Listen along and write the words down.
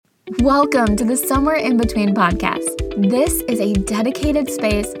Welcome to the Somewhere in Between podcast. This is a dedicated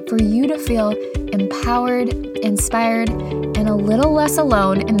space for you to feel empowered, inspired, and a little less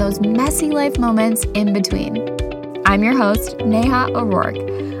alone in those messy life moments in between. I'm your host, Neha O'Rourke.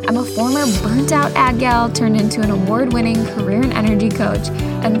 I'm a former burnt-out ad gal turned into an award-winning career and energy coach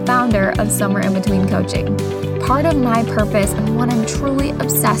and founder of Somewhere in Between Coaching. Part of my purpose and what I'm truly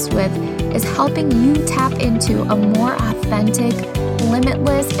obsessed with is helping you tap into a more authentic,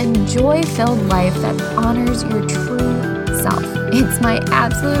 limitless, and joy-filled life that honors your true self. It's my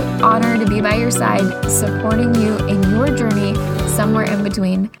absolute honor to be by your side, supporting you in your journey somewhere in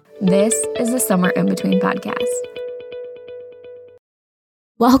between. This is the Somewhere in Between podcast.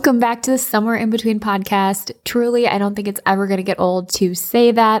 Welcome back to the Somewhere in Between podcast. Truly, I don't think it's ever going to get old to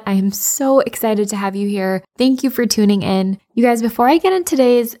say that. I am so excited to have you here. Thank you for tuning in. You guys, before I get into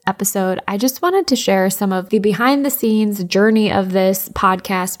today's episode, I just wanted to share some of the behind the scenes journey of this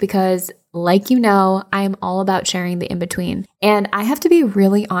podcast because, like you know, I am all about sharing the in-between. And I have to be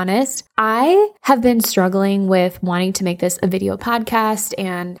really honest, I have been struggling with wanting to make this a video podcast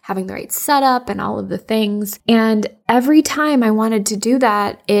and having the right setup and all of the things. And every time I wanted to do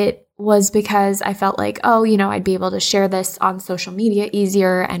that, it was because I felt like, I'd be able to share this on social media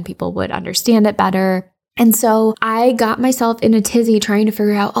easier and people would understand it better. And so I got myself in a tizzy trying to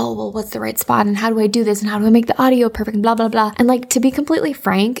figure out, what's the right spot and how do I do this and how do I make the audio perfect and blah, blah, blah. And to be completely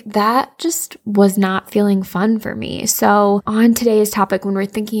frank, that just was not feeling fun for me. So on today's topic, when we're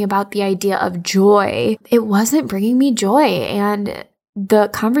thinking about the idea of joy, it wasn't bringing me joy. And the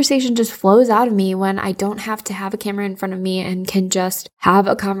conversation just flows out of me when I don't have to have a camera in front of me and can just have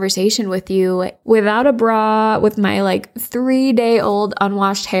a conversation with you without a bra, with my 3-day-old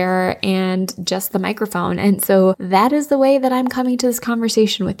unwashed hair and just the microphone. And so that is the way that I'm coming to this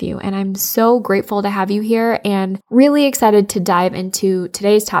conversation with you. And I'm so grateful to have you here and really excited to dive into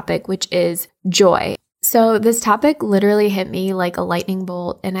today's topic, which is joy. So this topic literally hit me like a lightning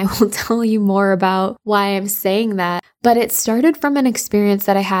bolt, and I will tell you more about why I'm saying that. But it started from an experience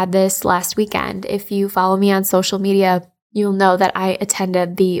that I had this last weekend. If you follow me on social media, you'll know that I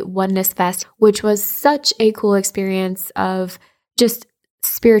attended the Oneness Fest, which was such a cool experience of just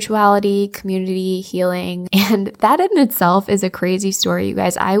spirituality, community, healing. And that in itself is a crazy story, you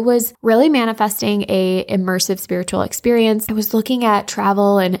guys. I was really manifesting a immersive spiritual experience. I was looking at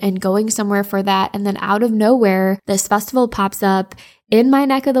travel and going somewhere for that. And then out of nowhere, this festival pops up in my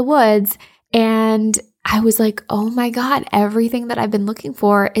neck of the woods. And I was like, oh my God, everything that I've been looking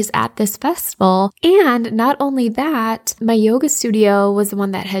for is at this festival. And not only that, my yoga studio was the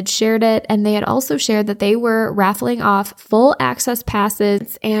one that had shared it. And they had also shared that they were raffling off full access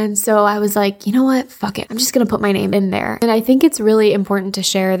passes. And so I was like, you know what? Fuck it. I'm just going to put my name in there. And I think it's really important to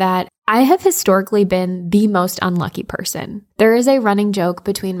share that I have historically been the most unlucky person. There is a running joke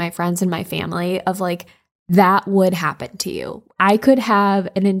between my friends and my family of that would happen to you. I could have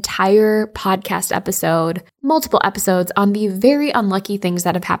an entire podcast episode, multiple episodes on the very unlucky things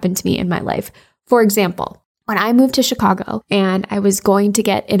that have happened to me in my life. For example, when I moved to Chicago and I was going to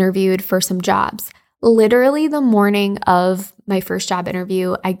get interviewed for some jobs, literally the morning of my first job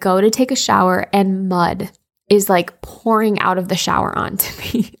interview, I go to take a shower and mud is pouring out of the shower onto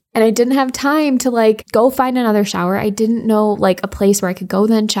me. And I didn't have time to go find another shower. I didn't know a place where I could go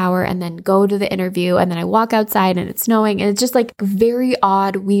then shower and then go to the interview. And then I walk outside and it's snowing. And it's just very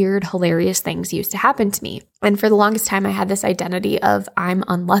odd, weird, hilarious things used to happen to me. And for the longest time, I had this identity of I'm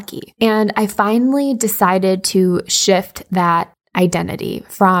unlucky. And I finally decided to shift that identity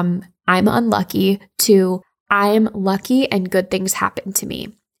from I'm unlucky to I'm lucky and good things happen to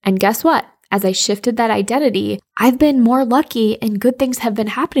me. And guess what? As I shifted that identity, I've been more lucky and good things have been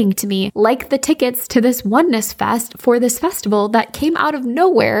happening to me, like the tickets to this Oneness Fest for this festival that came out of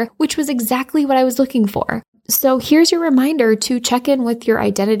nowhere, which was exactly what I was looking for. So here's your reminder to check in with your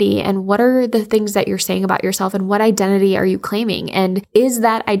identity and what are the things that you're saying about yourself and what identity are you claiming? And is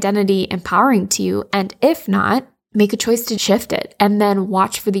that identity empowering to you? And if not, make a choice to shift it and then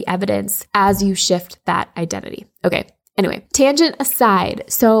watch for the evidence as you shift that identity. Okay. Anyway, tangent aside,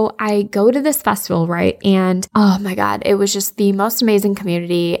 so I go to this festival, right? And oh my God, it was just the most amazing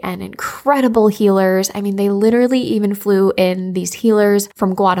community and incredible healers. I mean, they literally even flew in these healers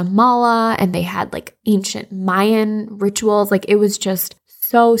from Guatemala and they had ancient Mayan rituals. It was just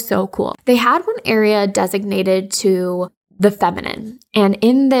so cool. They had one area designated to the feminine. And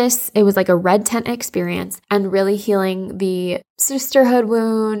in this, it was a red tent experience and really healing the sisterhood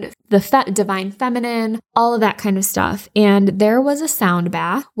wound, the divine feminine, all of that kind of stuff. And there was a sound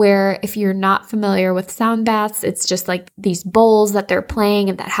bath where if you're not familiar with sound baths, it's just these bowls that they're playing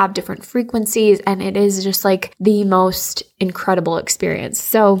and that have different frequencies. And it is just the most incredible experience.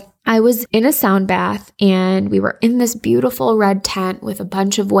 So I was in a sound bath and we were in this beautiful red tent with a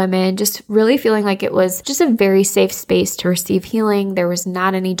bunch of women, just really feeling like it was just a very safe space to receive healing. There was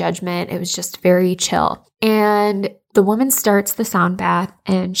not any judgment. It was just very chill. And the woman starts the sound bath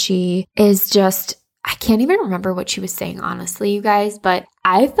and she is just, I can't even remember what she was saying, honestly, you guys, but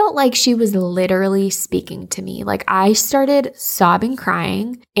I felt like she was literally speaking to me. Like I started sobbing,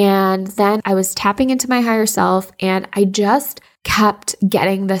 crying, and then I was tapping into my higher self and I just kept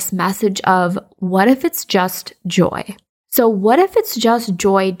getting this message of what if it's just joy? So what if it's just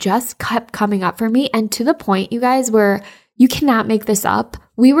joy just kept coming up for me, and to the point, you guys, where you cannot make this up.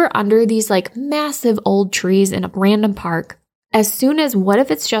 We were under these like massive old trees in a random park. As soon as what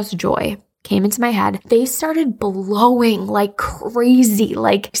if it's just joy came into my head, they started blowing like crazy.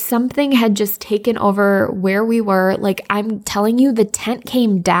 Like something had just taken over where we were. Like I'm telling you, the tent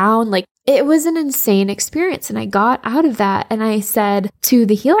came down. Like it was an insane experience. And I got out of that and I said to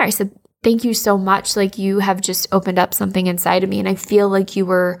the healer, I said, thank you so much. Like you have just opened up something inside of me. And I feel like you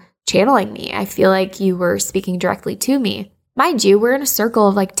were channeling me. I feel like you were speaking directly to me. Mind you, we're in a circle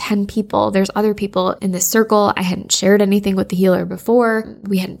of like 10 people. There's other people in this circle. I hadn't shared anything with the healer before.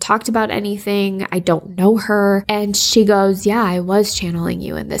 We hadn't talked about anything. I don't know her. And she goes, yeah, I was channeling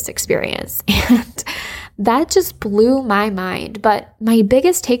you in this experience. And that just blew my mind. But my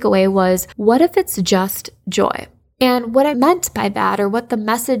biggest takeaway was, what if it's just joy? And what I meant by that, or what the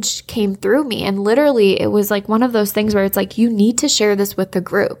message came through me, and literally it was like one of those things where it's like, you need to share this with the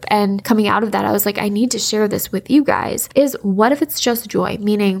group. And coming out of that, I was like, I need to share this with you guys, is what if it's just joy?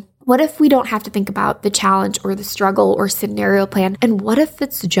 Meaning, what if we don't have to think about the challenge or the struggle or scenario plan? And what if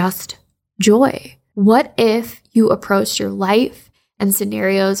it's just joy? What if you approach your life and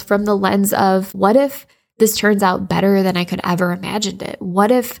scenarios from the lens of, what if this turns out better than I could ever imagined it? What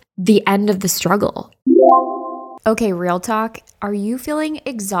if the end of the struggle? Okay, real talk. Are you feeling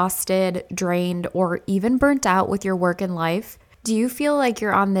exhausted, drained, or even burnt out with your work and life? Do you feel like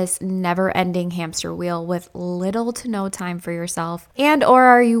you're on this never-ending hamster wheel with little to no time for yourself? And or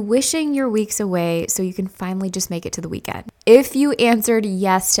are you wishing you're weeks away so you can finally just make it to the weekend? If you answered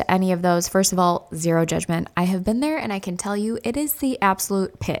yes to any of those, first of all, zero judgment. I have been there and I can tell you it is the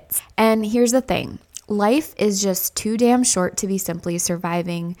absolute pits. And here's the thing. Life is just too damn short to be simply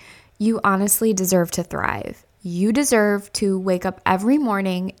surviving. You honestly deserve to thrive. You deserve to wake up every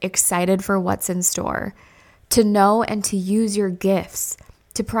morning excited for what's in store, to know and to use your gifts,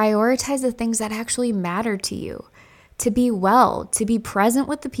 to prioritize the things that actually matter to you, to be well, to be present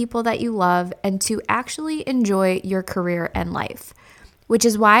with the people that you love, and to actually enjoy your career and life, which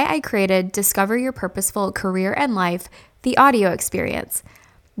is why I created Discover Your Purposeful Career and Life, the audio experience.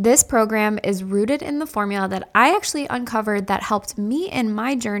 This program is rooted in the formula that I actually uncovered that helped me in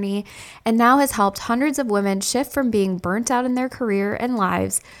my journey and now has helped hundreds of women shift from being burnt out in their career and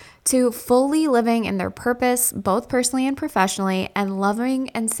lives to fully living in their purpose, both personally and professionally, and loving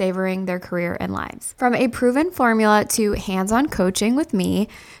and savoring their career and lives. From a proven formula to hands-on coaching with me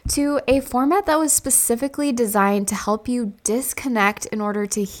to a format that was specifically designed to help you disconnect in order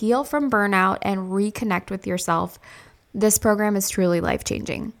to heal from burnout and reconnect with yourself, this program is truly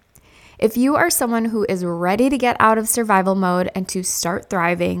life-changing. If you are someone who is ready to get out of survival mode and to start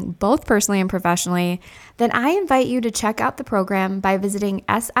thriving, both personally and professionally, then I invite you to check out the program by visiting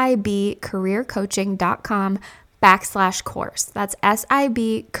sibcareercoaching.com/course. That's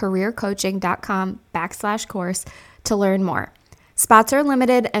sibcareercoaching.com/course to learn more. Spots are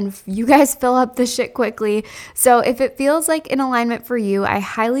limited and you guys fill up the shit quickly. So if it feels like in alignment for you, I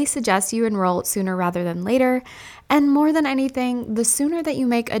highly suggest you enroll sooner rather than later. And more than anything, the sooner that you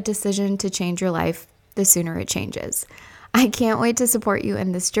make a decision to change your life, the sooner it changes. I can't wait to support you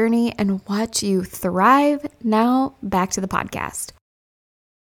in this journey and watch you thrive. Now, back to the podcast.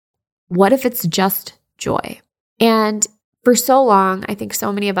 What if it's just joy? And for so long, I think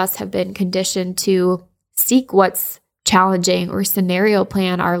so many of us have been conditioned to seek what's challenging or scenario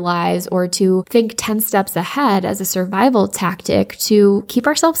plan our lives, or to think 10 steps ahead as a survival tactic to keep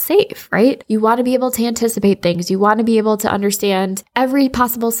ourselves safe, right? You want to be able to anticipate things. You want to be able to understand every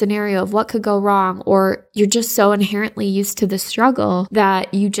possible scenario of what could go wrong, or you're just so inherently used to the struggle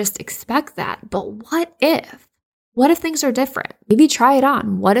that you just expect that. But what if? What if things are different? Maybe try it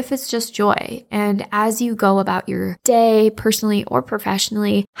on. What if it's just joy? And as you go about your day, personally or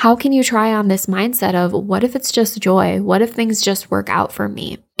professionally, how can you try on this mindset of what if it's just joy? What if things just work out for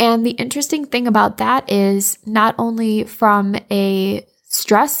me? And the interesting thing about that is not only from a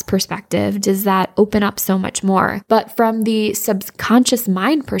stress perspective does that open up so much more, but from the subconscious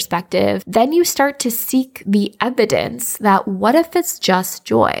mind perspective, then you start to seek the evidence that what if it's just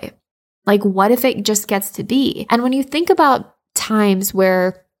joy? Like, what if it just gets to be? And when you think about times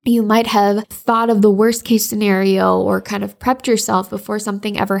where You might have thought of the worst case scenario or kind of prepped yourself before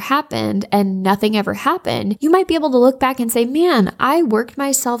something ever happened and nothing ever happened. You might be able to look back and say, man, I worked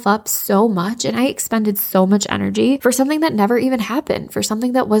myself up so much and I expended so much energy for something that never even happened, for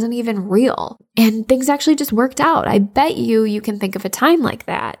something that wasn't even real. And things actually just worked out. I bet you can think of a time like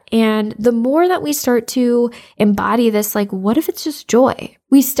that. And the more that we start to embody this, like, what if it's just joy?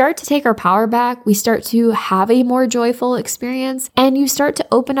 We start to take our power back. We start to have a more joyful experience, and you start to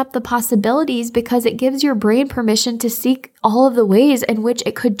open up the possibilities because it gives your brain permission to seek all of the ways in which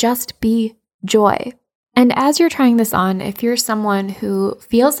it could just be joy. And as you're trying this on, if you're someone who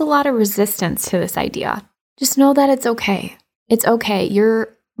feels a lot of resistance to this idea, just know that it's okay. It's okay.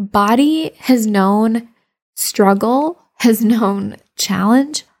 Your body has known struggle, has known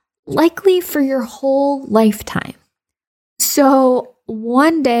challenge, likely for your whole lifetime. So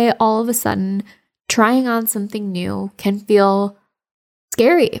one day, all of a sudden, trying on something new can feel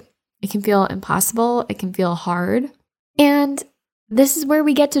scary. It can feel impossible. It can feel hard. And this is where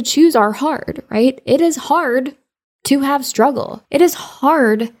we get to choose our hard, right? It is hard to have struggle. It is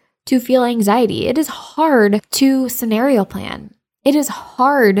hard to feel anxiety. It is hard to scenario plan. It is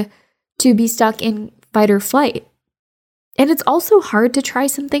hard to be stuck in fight or flight. And it's also hard to try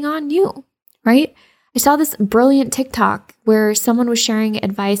something on new, right? I saw this brilliant TikTok where someone was sharing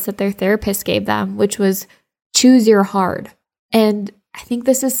advice that their therapist gave them, which was choose your hard. And I think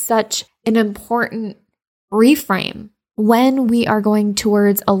this is such an important reframe when we are going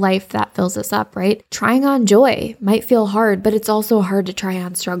towards a life that fills us up, right? Trying on joy might feel hard, but it's also hard to try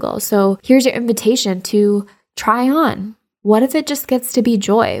on struggle. So here's your invitation to try on. What if it just gets to be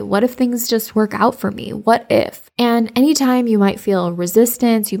joy? What if things just work out for me? What if? And anytime you might feel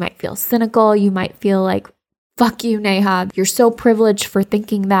resistance, you might feel cynical, you might feel like, fuck you, Neha, you're so privileged for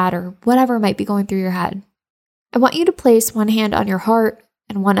thinking that, or whatever might be going through your head. I want you to place one hand on your heart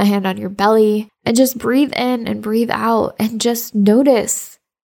and one hand on your belly and just breathe in and breathe out and just notice,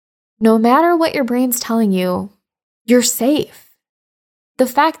 no matter what your brain's telling you, you're safe. The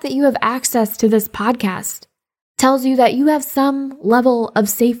fact that you have access to this podcast tells you that you have some level of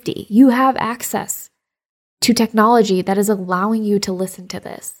safety. You have access to technology that is allowing you to listen to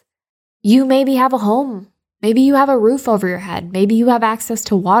this. You maybe have a home. Maybe you have a roof over your head. Maybe you have access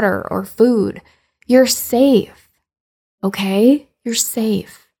to water or food. You're safe, okay? You're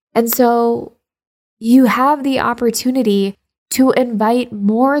safe. And so you have the opportunity to invite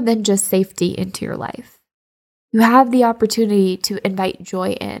more than just safety into your life. You have the opportunity to invite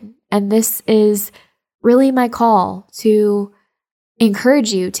joy in. And this is really my call to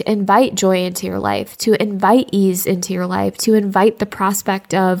encourage you to invite joy into your life, to invite ease into your life, to invite the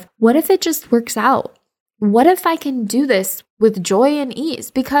prospect of, what if it just works out? What if I can do this with joy and ease?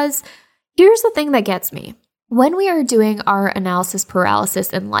 Because here's the thing that gets me. When we are doing our analysis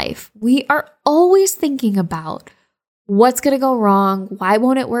paralysis in life, we are always thinking about what's going to go wrong? Why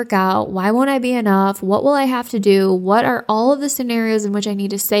won't it work out? Why won't I be enough? What will I have to do? What are all of the scenarios in which I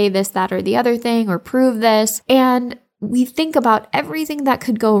need to say this, that, or the other thing, or prove this? And we think about everything that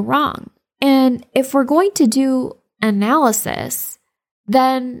could go wrong. And if we're going to do analysis,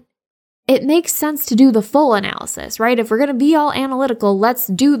 then it makes sense to do the full analysis, right? If we're going to be all analytical, let's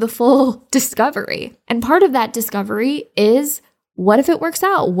do the full discovery. And part of that discovery is, what if it works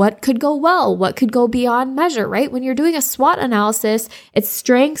out? What could go well? What could go beyond measure, right? When you're doing a SWOT analysis, it's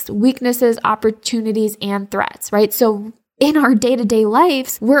strengths, weaknesses, opportunities, and threats, right? So in our day-to-day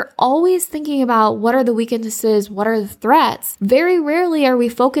lives, we're always thinking about what are the weaknesses, what are the threats. Very rarely are we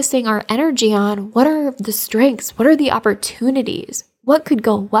focusing our energy on what are the strengths, what are the opportunities, what could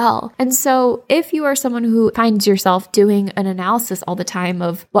go well. And so if you are someone who finds yourself doing an analysis all the time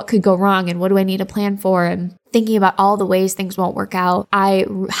of what could go wrong and what do I need to plan for, and thinking about all the ways things won't work out, I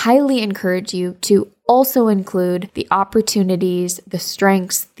highly encourage you to also include the opportunities, the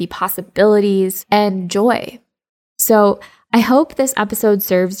strengths, the possibilities, and joy. So I hope this episode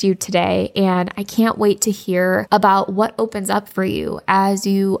serves you today, and I can't wait to hear about what opens up for you as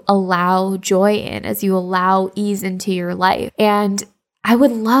you allow joy in, as you allow ease into your life. And I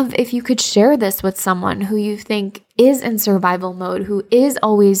would love if you could share this with someone who you think is in survival mode, who is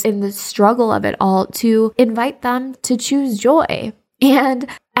always in the struggle of it all, to invite them to choose joy. And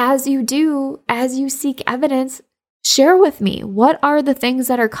as you do, as you seek evidence, share with me, what are the things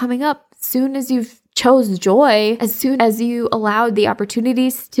that are coming up as soon as you've chose joy, as soon as you allowed the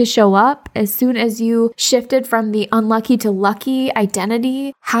opportunities to show up, as soon as you shifted from the unlucky to lucky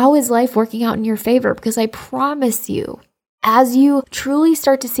identity? How is life working out in your favor? Because I promise you, as you truly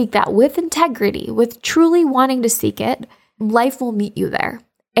start to seek that with integrity, with truly wanting to seek it, life will meet you there.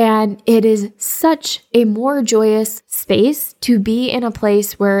 And it is such a more joyous space to be in a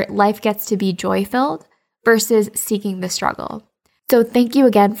place where life gets to be joy-filled versus seeking the struggle. So thank you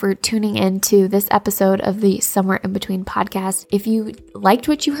again for tuning in to this episode of the Somewhere in Between podcast. If you liked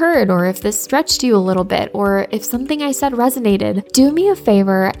what you heard, or if this stretched you a little bit, or if something I said resonated, do me a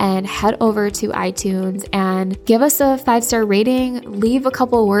favor and head over to iTunes and give us a 5-star rating. Leave a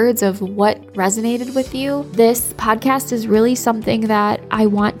couple words of what resonated with you. This podcast is really something that I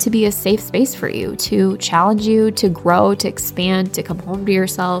want to be a safe space for you, to challenge you, to grow, to expand, to come home to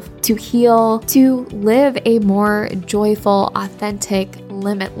yourself, to heal, to live a more joyful, authentic,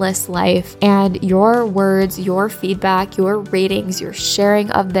 limitless life. And your words, your feedback, your ratings, your sharing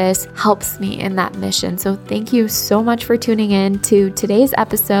of this helps me in that mission. So thank you so much for tuning in to today's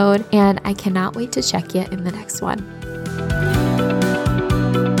episode, and I cannot wait to check you in the next one.